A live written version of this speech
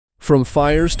From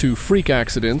fires to freak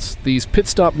accidents, these pit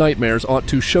stop nightmares ought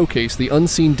to showcase the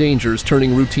unseen dangers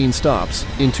turning routine stops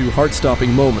into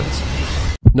heart-stopping moments.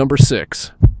 Number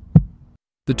 6.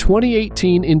 The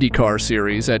 2018 IndyCar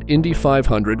Series at Indy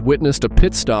 500 witnessed a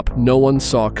pit stop no one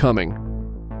saw coming.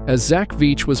 As Zach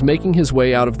Veach was making his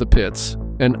way out of the pits,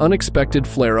 an unexpected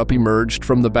flare-up emerged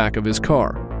from the back of his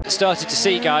car. Started to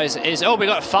see, guys, is we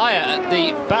got a fire at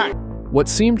the back. What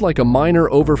seemed like a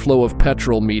minor overflow of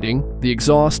petrol meeting, the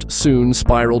exhaust soon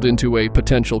spiraled into a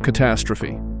potential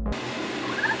catastrophe. Go,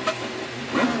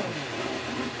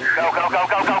 go, go,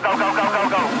 go, go, go, go, go, go,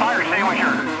 go. Fire extinguisher,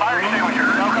 fire extinguisher.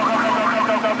 Go, go, go, go, go,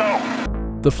 go, go, go.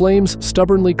 The flames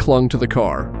stubbornly clung to the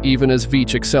car, even as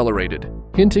Veach accelerated,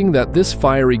 hinting that this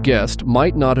fiery guest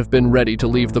might not have been ready to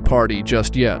leave the party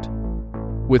just yet.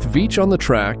 With Veach on the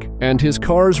track and his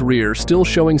car's rear still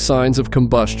showing signs of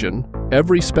combustion,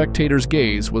 every spectator's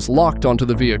gaze was locked onto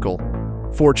the vehicle.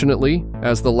 Fortunately,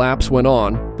 as the laps went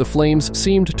on, the flames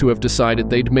seemed to have decided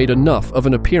they'd made enough of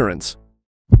an appearance.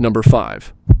 Number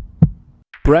 5.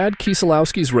 Brad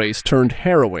Keselowski's race turned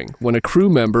harrowing when a crew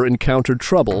member encountered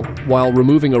trouble while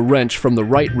removing a wrench from the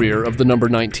right rear of the number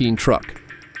 19 truck.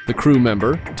 The crew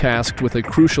member, tasked with a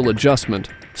crucial adjustment,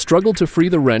 struggled to free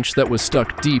the wrench that was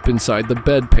stuck deep inside the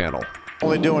bed panel.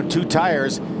 Only doing 2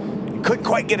 tires. Couldn't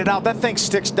quite get it out. That thing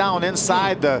sticks down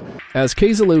inside the... As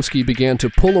Keselowski began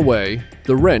to pull away,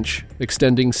 the wrench,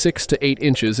 extending 6 to 8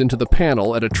 inches into the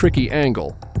panel at a tricky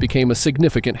angle, became a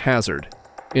significant hazard.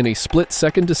 In a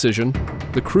split-second decision,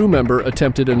 the crew member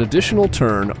attempted an additional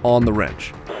turn on the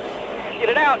wrench. Get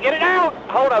it out, get it out!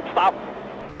 Hold up, stop.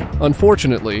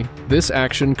 Unfortunately, this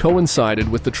action coincided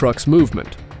with the truck's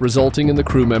movement, resulting in the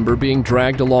crew member being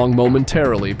dragged along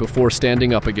momentarily before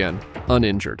standing up again,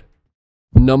 uninjured.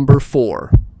 Number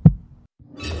 4.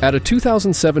 At a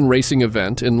 2007 racing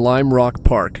event in Lime Rock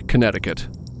Park, Connecticut,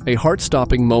 a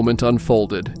heart-stopping moment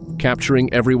unfolded,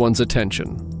 capturing everyone's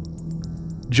attention.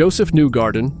 Joseph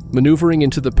Newgarden, maneuvering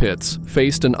into the pits,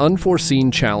 faced an unforeseen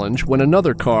challenge when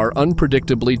another car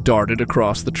unpredictably darted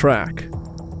across the track.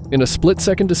 In a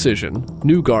split-second decision,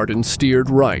 Newgarden steered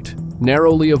right,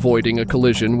 narrowly avoiding a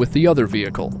collision with the other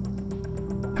vehicle.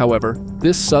 However,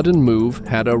 this sudden move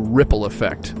had a ripple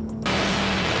effect.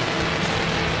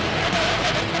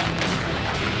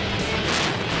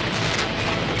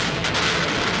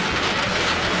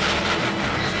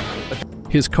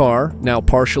 His car, now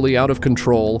partially out of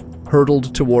control,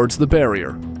 hurtled towards the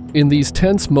barrier. In these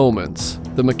tense moments,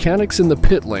 the mechanics in the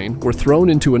pit lane were thrown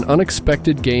into an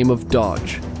unexpected game of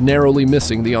dodge, narrowly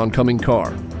missing the oncoming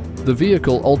car. The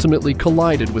vehicle ultimately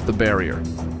collided with the barrier,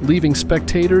 leaving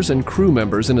spectators and crew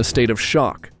members in a state of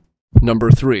shock. Number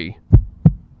 3.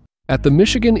 At the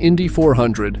Michigan Indy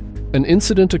 400, an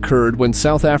incident occurred when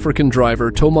South African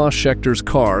driver Tomas Schechter's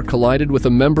car collided with a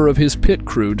member of his pit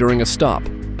crew during a stop.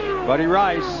 Buddy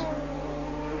Rice.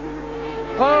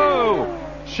 Oh!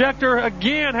 Schechter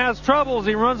again has troubles.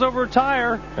 He runs over a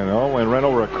tire. And ran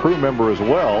over a crew member as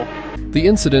well. The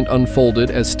incident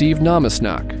unfolded as Steve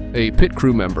Namisnak, a pit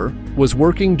crew member, was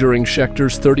working during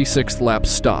Schechter's 36th lap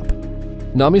stop.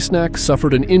 Namisnak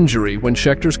suffered an injury when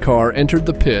Schechter's car entered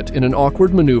the pit in an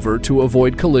awkward maneuver to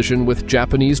avoid collision with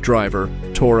Japanese driver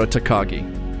Tora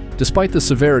Takagi. Despite the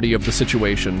severity of the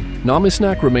situation,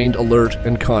 Namisnak remained alert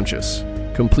and conscious,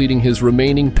 completing his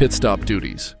remaining pit stop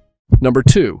duties. Number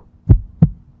 2.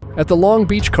 At the Long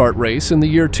Beach Kart Race in the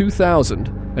year 2000,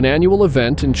 an annual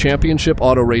event in championship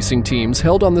auto racing teams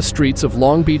held on the streets of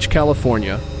Long Beach,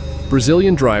 California,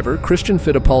 Brazilian driver Christian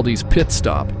Fittipaldi's pit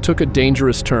stop took a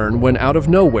dangerous turn when out of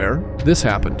nowhere, this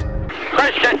happened.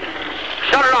 Christian,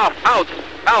 shut it off, out,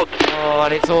 out. Oh,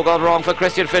 and it's all gone wrong for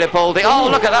Christian Fittipaldi. Oh,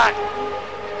 look at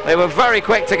that. They were very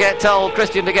quick to tell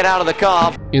Christian to get out of the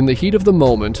car. In the heat of the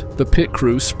moment, the pit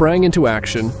crew sprang into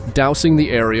action, dousing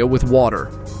the area with water.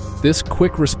 This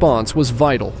quick response was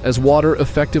vital, as water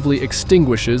effectively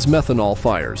extinguishes methanol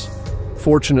fires.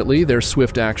 Fortunately, their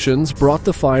swift actions brought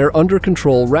the fire under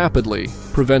control rapidly,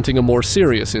 preventing a more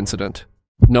serious incident.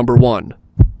 Number 1.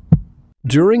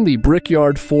 During the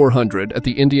Brickyard 400 at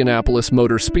the Indianapolis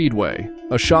Motor Speedway,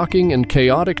 a shocking and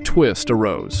chaotic twist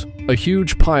arose. A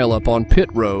huge pileup on pit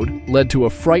road led to a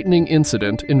frightening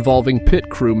incident involving pit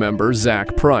crew member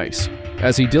Zach Price.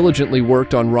 As he diligently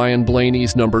worked on Ryan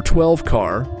Blaney's number 12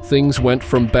 car, things went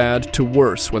from bad to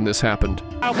worse when this happened.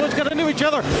 Both got into each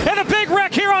other, and a big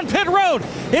wreck here on pit road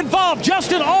involved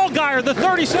Justin Allgaier, the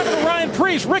 37 of Ryan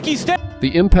Preece, Ricky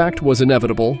The impact was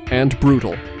inevitable and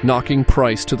brutal, knocking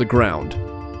Price to the ground.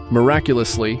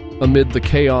 Miraculously, amid the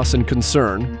chaos and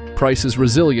concern, Price's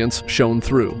resilience shone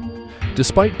through.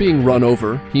 Despite being run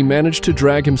over, he managed to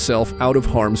drag himself out of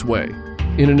harm's way.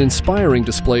 In an inspiring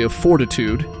display of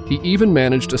fortitude, he even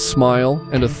managed a smile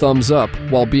and a thumbs up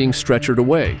while being stretchered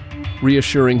away,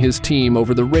 reassuring his team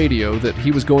over the radio that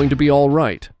he was going to be all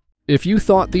right. If you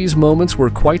thought these moments were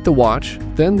quite the watch,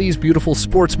 then these beautiful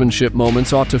sportsmanship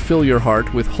moments ought to fill your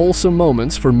heart with wholesome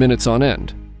moments for minutes on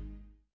end.